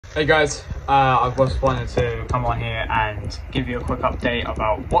Hey guys, I just wanted to come on here and give you a quick update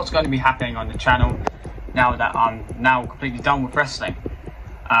about what's going to be happening on the channel now that I'm completely done with wrestling.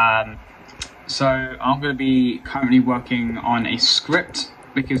 So I'm going to be currently working on a script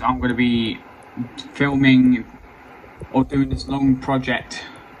because I'm going to be filming or doing this long project.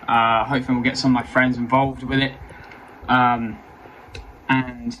 Hopefully we'll get some of my friends involved with it.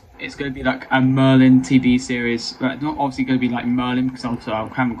 And it's going to be like a Merlin TV series, but not obviously going to be like Merlin because also I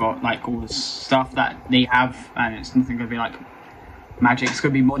haven't got like all the stuff that they have, and it's nothing going to be like magic. It's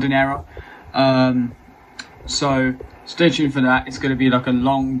going to be modern era. So stay tuned for that. It's going to be like a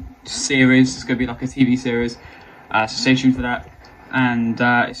long series. It's going to be like a TV series. So stay tuned for that. And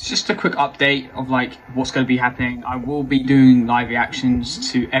it's just a quick update of like what's going to be happening. I will be doing live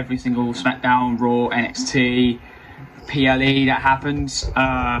reactions to every single SmackDown, Raw, NXT, PLE that happens,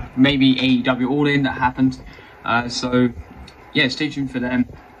 maybe AEW All In that happens. So yeah, stay tuned for them,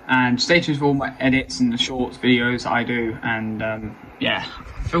 and stay tuned for all my edits and the shorts videos I do. And yeah,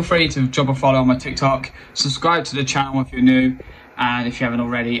 feel free to drop a follow on my TikTok, subscribe to the channel if you're new, and if you haven't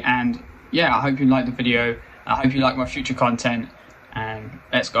already. And yeah, I hope you like the video. I hope you like my future content, and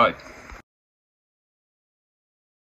let's go.